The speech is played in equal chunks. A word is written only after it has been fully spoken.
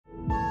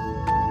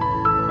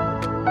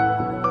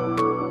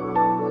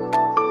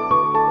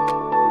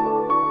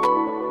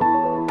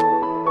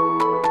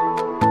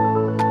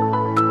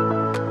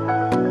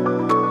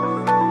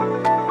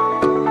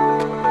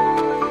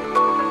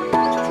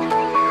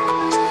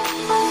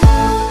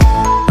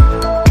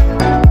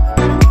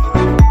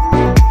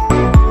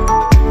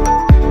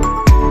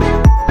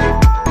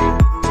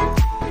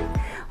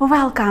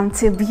Welcome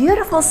to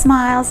Beautiful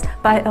Smiles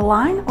by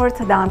Align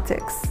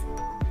Orthodontics.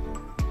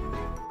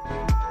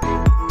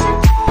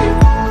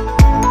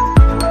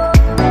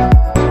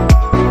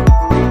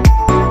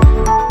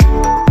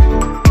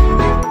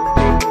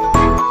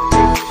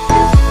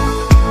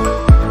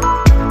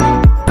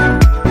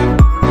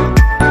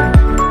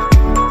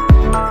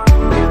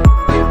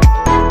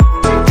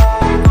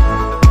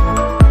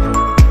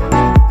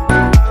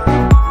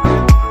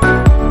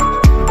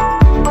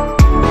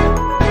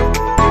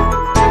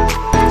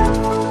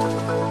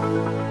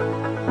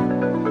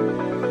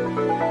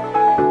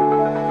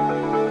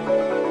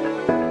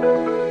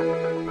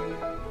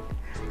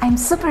 I'm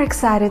super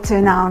excited to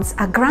announce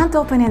a grand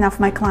opening of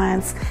my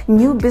client's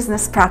new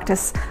business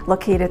practice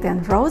located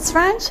in Rhodes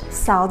Ranch,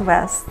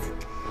 Southwest.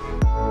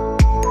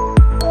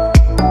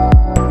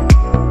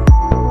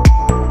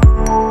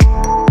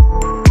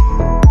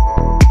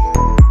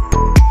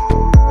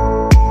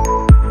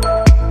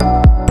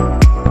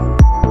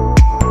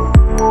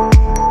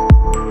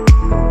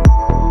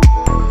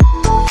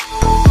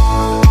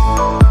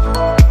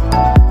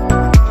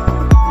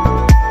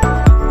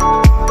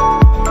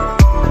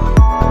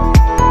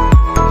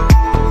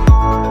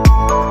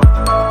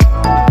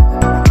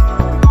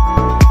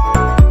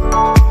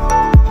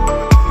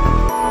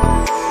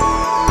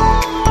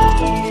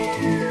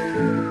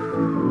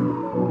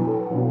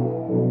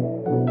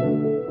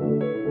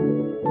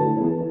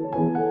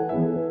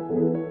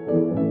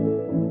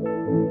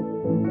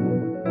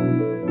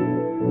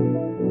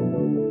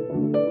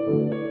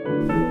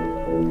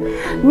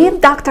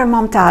 Meet Dr.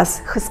 Momtaz,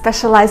 who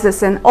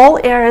specializes in all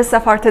areas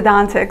of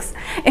orthodontics,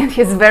 and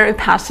he's very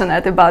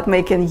passionate about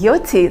making your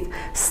teeth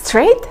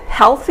straight,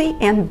 healthy,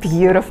 and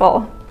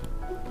beautiful.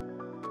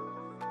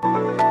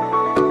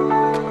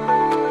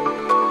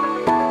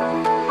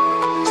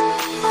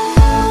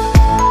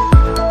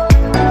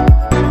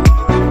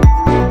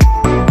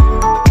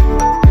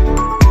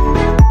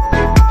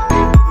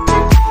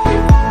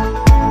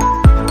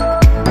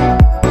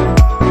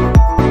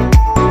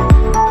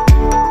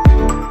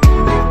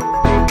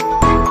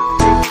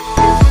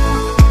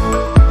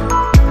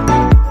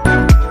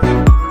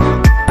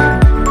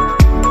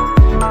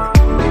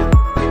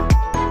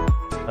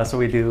 So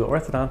we do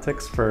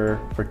orthodontics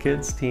for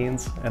kids,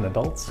 teens, and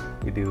adults.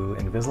 We do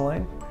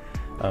Invisalign.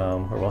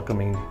 We're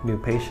welcoming new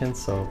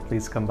patients, so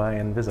please come by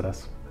and visit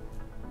us.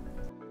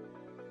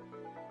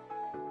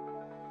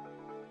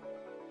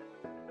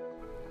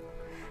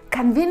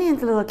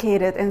 Conveniently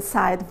located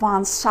inside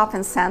Vaughn's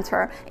shopping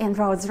center in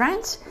Rhodes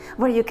Ranch,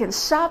 where you can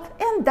shop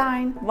and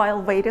dine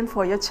while waiting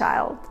for your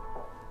child.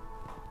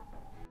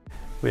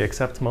 We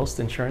accept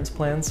most insurance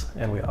plans,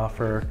 and we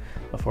offer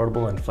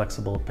affordable and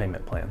flexible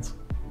payment plans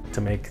to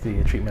make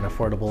the treatment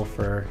affordable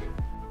for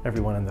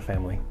everyone in the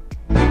family.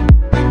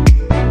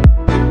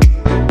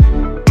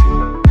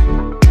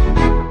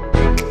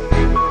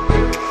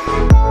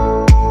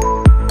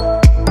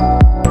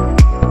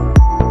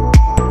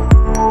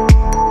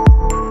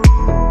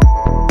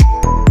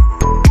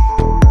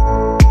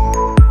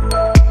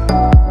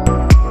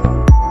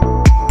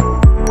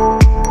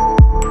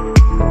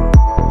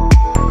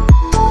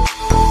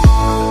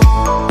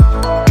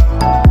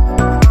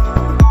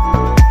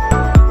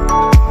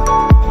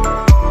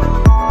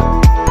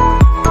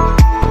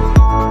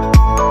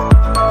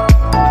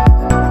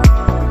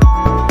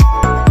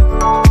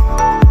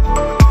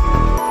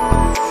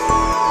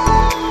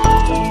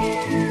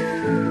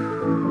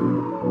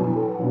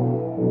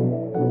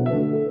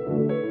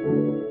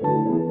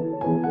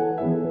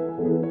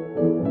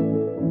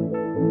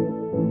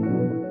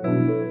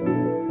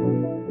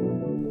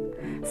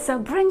 So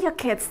bring your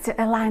kids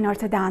to Align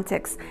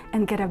Orthodontics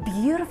and get a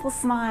beautiful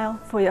smile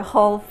for your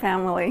whole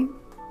family.